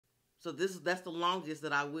So that's the longest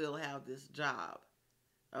that I will have this job.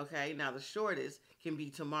 Okay, now the shortest can be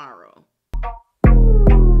tomorrow.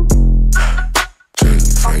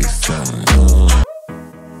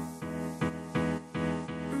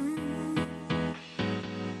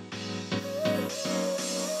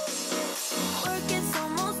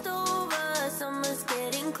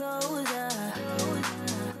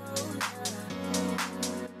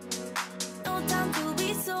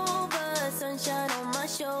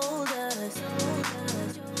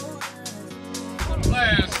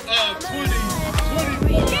 Class of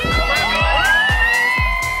 2024.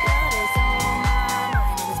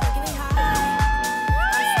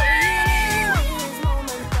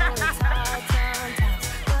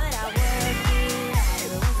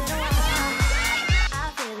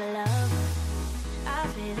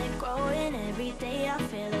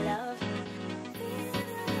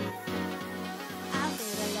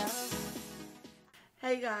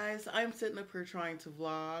 Hey guys, I'm sitting up here trying to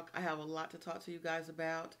vlog. I have a lot to talk to you guys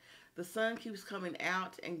about. The sun keeps coming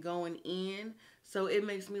out and going in, so it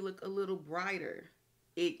makes me look a little brighter.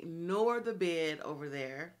 Ignore the bed over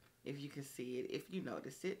there, if you can see it, if you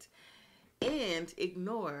notice it. And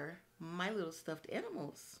ignore my little stuffed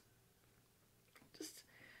animals.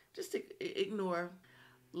 Just ignore.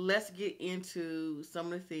 Let's get into some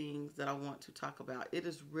of the things that I want to talk about. It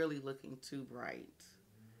is really looking too bright.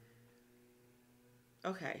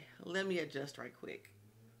 Okay, let me adjust right quick.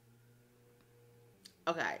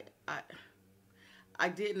 Okay, I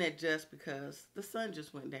didn't adjust because the sun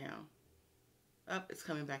just went down. Oh, it's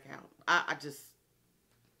coming back out.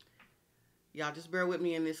 Y'all just bear with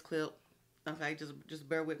me in this clip. Okay, just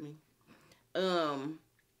bear with me.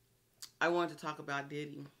 I wanted to talk about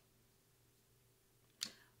Diddy.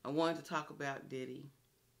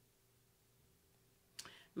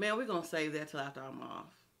 Man, we're gonna save that till after I'm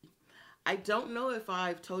off. I don't know if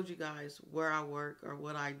I've told you guys where I work or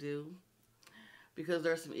what I do, because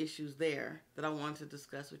there's some issues there that I want to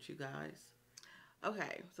discuss with you guys.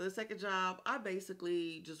 Okay, so the second job, I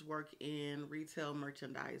basically just work in retail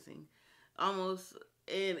merchandising. And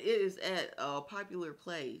it is at a popular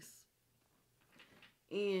place.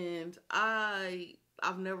 And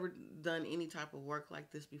I've never done any type of work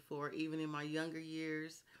like this before, even in my younger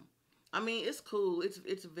years. I mean, it's cool.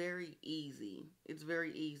 It's very easy. It's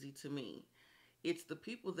very easy to me. It's the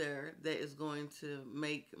people there that is going to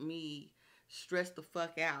make me stress the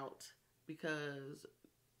fuck out, because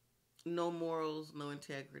no morals, no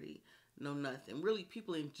integrity, no nothing. Really,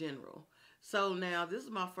 people in general. So now, this is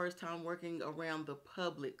my first time working around the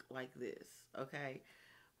public like this, okay?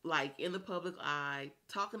 Like, in the public eye,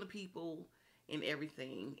 talking to people and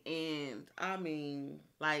everything. And I mean,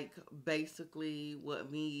 like, basically what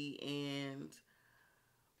me and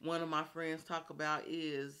one of my friends talk about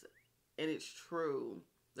is, and it's true,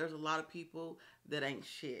 there's a lot of people that ain't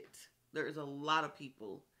shit. There's a lot of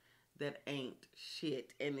people that ain't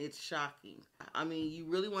shit, and it's shocking. I mean, you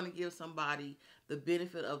really want to give somebody the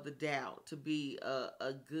benefit of the doubt to be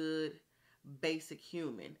a good basic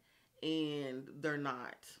human, and they're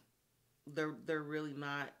not. They're really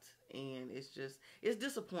not. And it's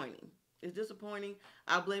disappointing. It's disappointing.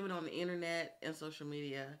 I blame it on the internet and social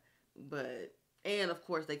media, and of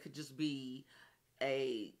course they could just be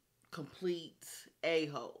a complete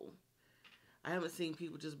a-hole. I haven't seen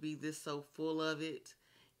people just be this so full of it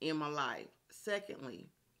in my life. Secondly,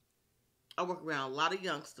 I work around a lot of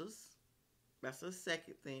youngsters. That's the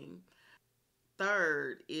second thing.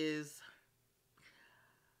 Third is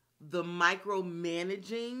the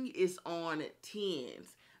micromanaging is on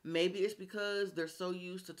tens. Maybe it's because they're so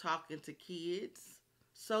used to talking to kids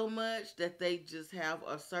so much that they just have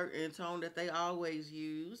a certain tone that they always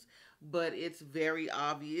use. But it's very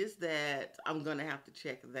obvious that I'm going to have to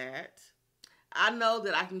check that. I know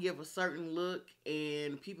that I can give a certain look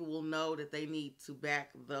and people will know that they need to back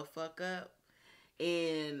the fuck up.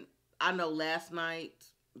 And I know last night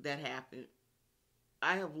that happened.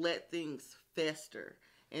 I have let things fester.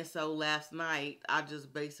 And so last night I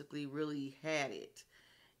just basically really had it.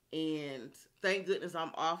 And thank goodness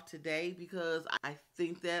I'm off today, because I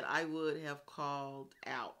think that I would have called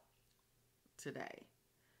out today,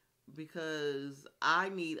 because I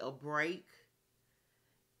need a break.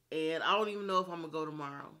 And I don't even know if I'm going to go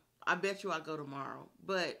tomorrow. I bet you I'll go tomorrow.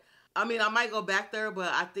 But, I mean, I might go back there,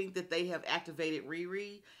 but I think that they have activated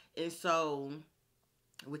Riri. And so,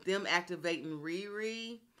 with them activating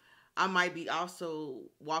Riri, I might be also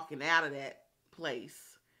walking out of that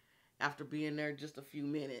place after being there just a few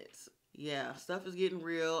minutes. Yeah, stuff is getting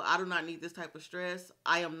real. I do not need this type of stress.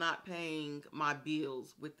 I am not paying my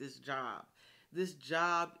bills with this job. This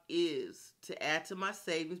job is to add to my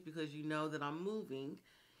savings, because you know that I'm moving.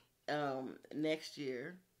 next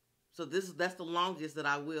year. So that's the longest that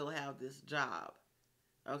I will have this job.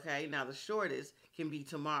 Okay, now the shortest can be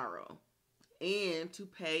tomorrow. And to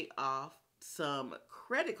pay off some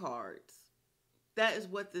credit cards. That is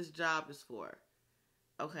what this job is for.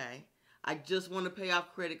 Okay. I just want to pay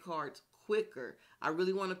off credit cards quicker. I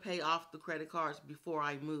really want to pay off the credit cards before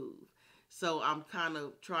I move. So I'm kind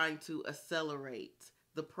of trying to accelerate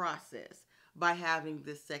the process by having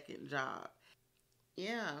this second job.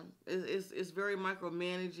 Yeah, it's very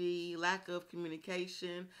micromanaging, lack of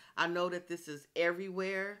communication. I know that this is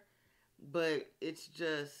everywhere, but it's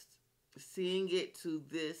just seeing it to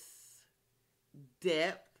this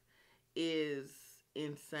depth is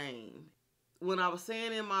insane. When I was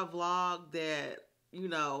saying in my vlog that,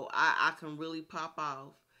 I can really pop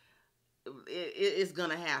off, it's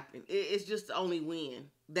gonna happen. It's just only when.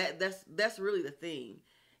 That's really the thing.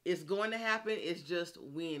 It's going to happen. It's just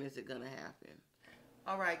when is it gonna happen?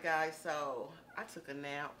 All right, guys. So I took a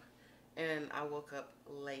nap and I woke up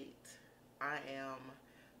late. I am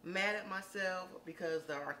mad at myself because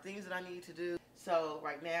there are things that I need to do. So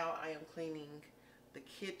right now I am cleaning the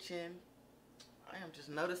kitchen. I am just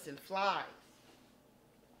noticing flies.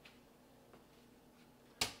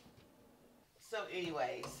 So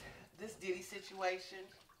anyways, this Diddy situation,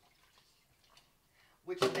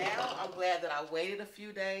 which now I'm glad that I waited a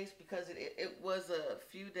few days because it was a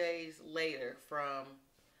few days later from,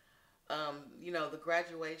 the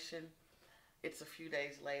graduation. It's a few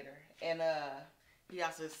days later. And he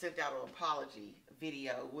also sent out an apology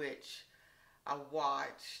video, which I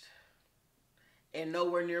watched and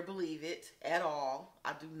nowhere near believe it at all.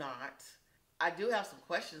 I do not. I do have some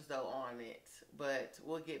questions though on it, but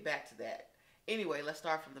we'll get back to that. Anyway, let's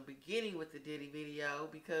start from the beginning with the Diddy video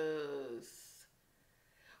because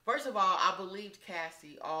first of all, I believed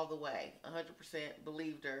Cassie all the way. 100%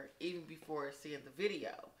 believed her even before seeing the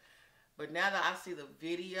video. But now that I see the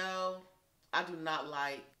video, I do not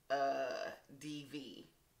like DV.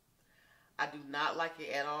 I do not like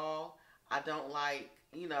it at all. I don't like,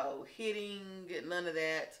 hitting, none of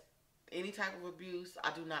that. Any type of abuse,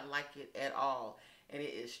 I do not like it at all. And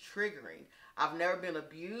it is triggering. I've never been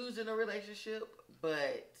abused in a relationship,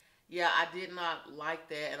 but yeah, I did not like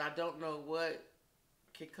that. And I don't know what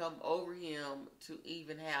can come over him to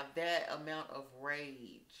even have that amount of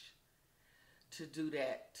rage to do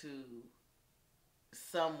that to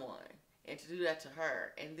someone and to do that to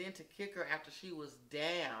her and then to kick her after she was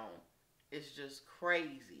down is just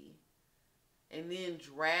crazy. And then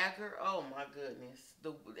drag her, oh my goodness,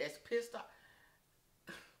 as pissed off.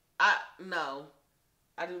 No,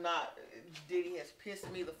 I do not. Diddy has pissed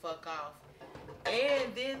me the fuck off.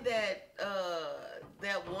 And then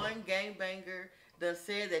that one gangbanger done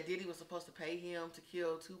said that Diddy was supposed to pay him to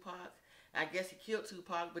kill Tupac. I guess he killed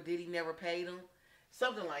Tupac, but Diddy never paid him.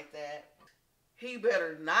 Something like that. He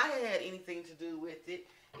better not have had anything to do with it,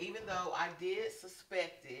 even though I did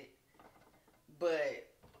suspect it. But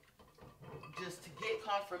just to get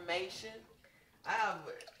confirmation, I have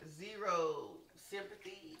zero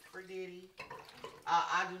sympathy for Diddy.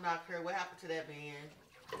 I do not care what happened to that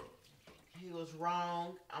man. He was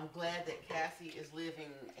wrong. I'm glad that Cassie is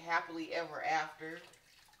living happily ever after.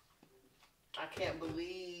 I can't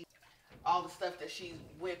believe all the stuff that she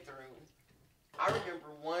went through. I remember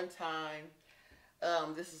one time,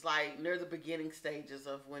 this is like near the beginning stages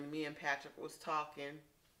of when me and Patrick was talking,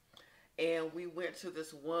 and we went to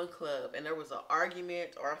this one club, and there was an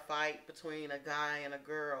argument or a fight between a guy and a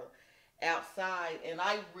girl outside, and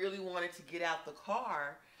I really wanted to get out the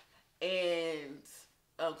car, and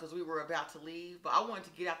because we were about to leave, but I wanted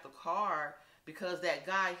to get out the car because that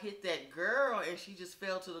guy hit that girl, and she just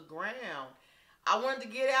fell to the ground. I wanted to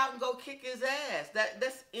get out and go kick his ass.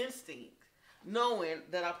 That's instinct. Knowing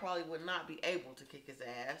that I probably would not be able to kick his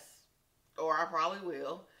ass. Or I probably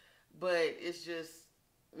will. But it's just,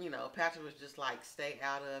 Patrick was just like, stay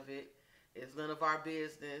out of it. It's none of our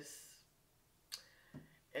business.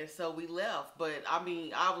 And so we left. But,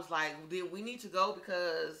 I was like, we need to go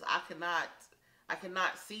because I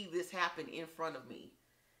cannot see this happen in front of me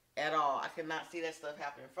at all. I cannot see that stuff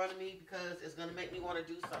happen in front of me because it's going to make me want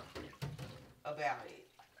to do something about it.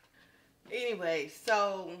 Anyway,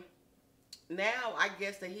 so now I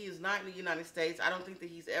guess that he is not in the United States. I don't think that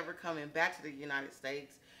he's ever coming back to the United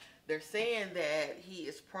States. They're saying that he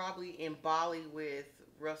is probably in Bali with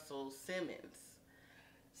Russell Simmons.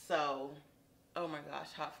 So, oh my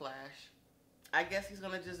gosh, hot flash. I guess he's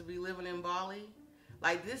going to just be living in Bali.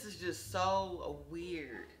 Like, this is just so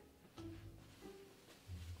weird.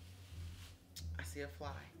 I see a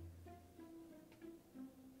fly.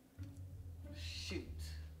 Shoot.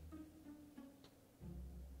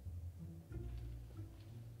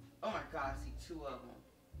 Oh my God, I see 2 of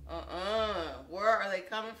them. Where are they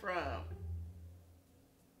coming from?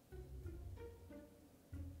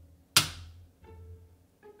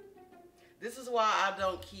 This is why I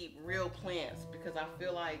don't keep real plants, because I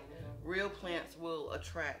feel like real plants will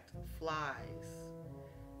attract flies.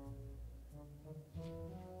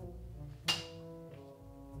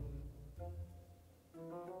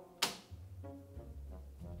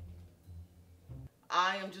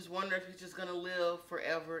 I am just wondering if he's just gonna live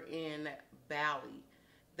forever in Bali.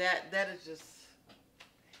 That is just,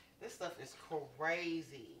 this stuff is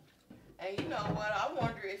crazy. And you know what? I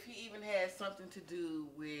wonder if he even had something to do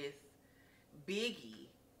with Biggie,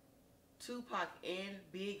 Tupac and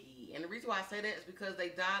Biggie. And the reason why I say that is because they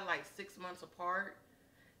died like 6 months apart,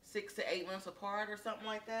 6 to 8 months apart or something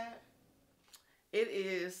like that. It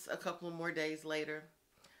is a couple of more days later.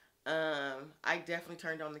 I definitely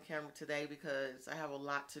turned on the camera today because I have a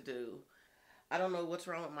lot to do. I don't know what's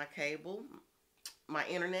wrong with my cable, my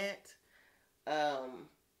internet,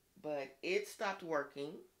 but it stopped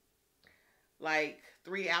working like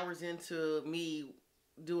 3 hours into me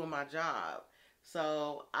doing my job.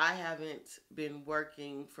 So I haven't been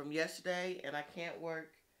working from yesterday, and I can't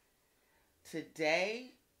work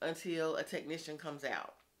today until a technician comes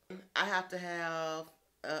out. I have to have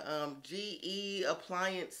a GE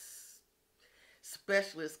appliance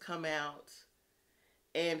specialist come out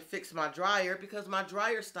and fix my dryer because my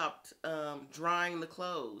dryer stopped drying the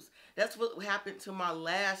clothes. That's what happened to my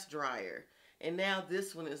last dryer, and now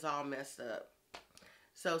this one is all messed up.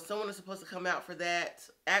 So someone is supposed to come out for that.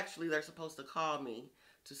 Actually, they're supposed to call me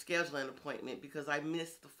to schedule an appointment because I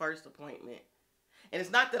missed the first appointment. And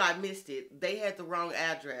it's not that I missed it. They had the wrong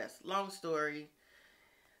address. Long story.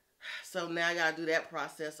 So now I got to do that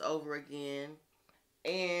process over again.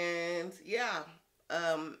 And yeah,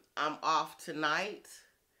 I'm off tonight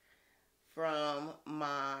from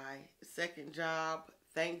my second job.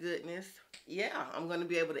 Thank goodness. Yeah, I'm going to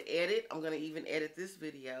be able to edit. I'm going to even edit this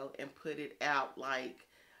video and put it out like,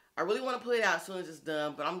 I really want to put it out as soon as it's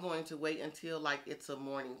done, but I'm going to wait until like it's a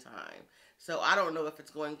morning time. So I don't know if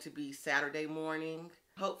it's going to be Saturday morning.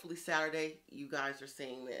 Hopefully Saturday you guys are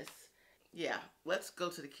seeing this. Yeah, let's go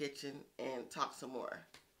to the kitchen and talk some more.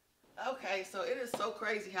 Okay, so it is so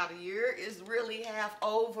crazy how the year is really half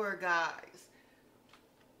over, guys.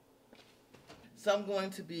 So I'm going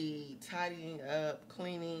to be tidying up,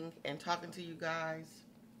 cleaning, and talking to you guys.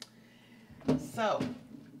 So,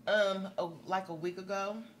 like a week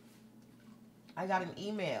ago, I got an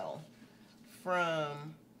email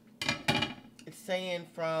from, it's saying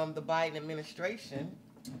from the Biden administration.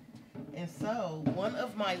 And so, one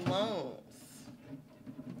of my loans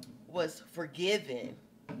was forgiven.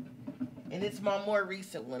 And it's my more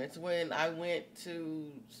recent one. It's when I went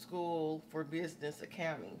to school for business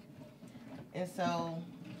accounting. And so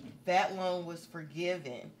that loan was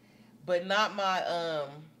forgiven, but not my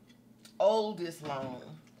oldest loan.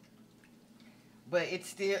 But it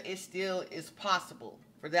still is possible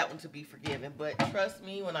for that one to be forgiven. But trust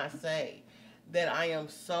me when I say that I am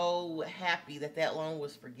so happy that that loan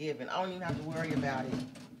was forgiven. I don't even have to worry about it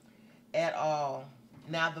at all.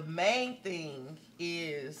 Now the main thing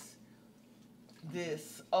is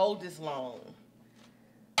this oldest loan,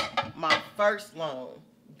 my first loan.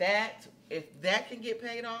 That, if that can get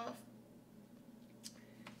paid off,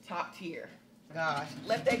 top tier. Gosh,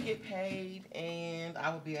 let that get paid and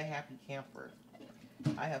I will be a happy camper.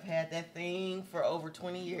 I have had that thing for over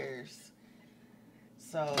 20 years.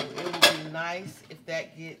 So it would be nice if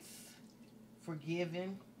that gets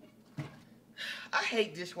forgiven. I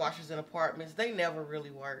hate dishwashers in apartments. They never really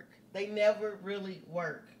work. They never really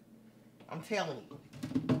work. I'm telling you.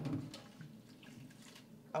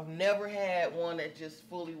 I've never had one that just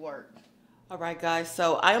fully worked. Alright guys,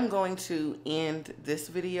 so I am going to end this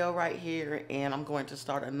video right here and I'm going to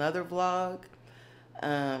start another vlog.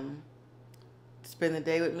 Spend the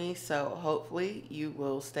day with me, so hopefully you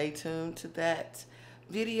will stay tuned to that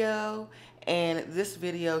video. And this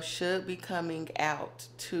video should be coming out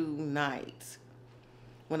tonight.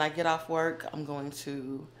 When I get off work, I'm going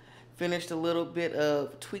to finish the little bit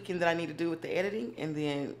of tweaking that I need to do with the editing, and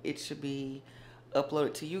then it should be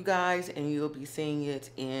uploaded to you guys and you'll be seeing it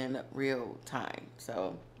in real time.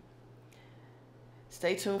 So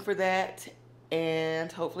stay tuned for that,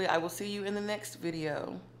 and hopefully I will see you in the next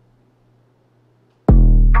video.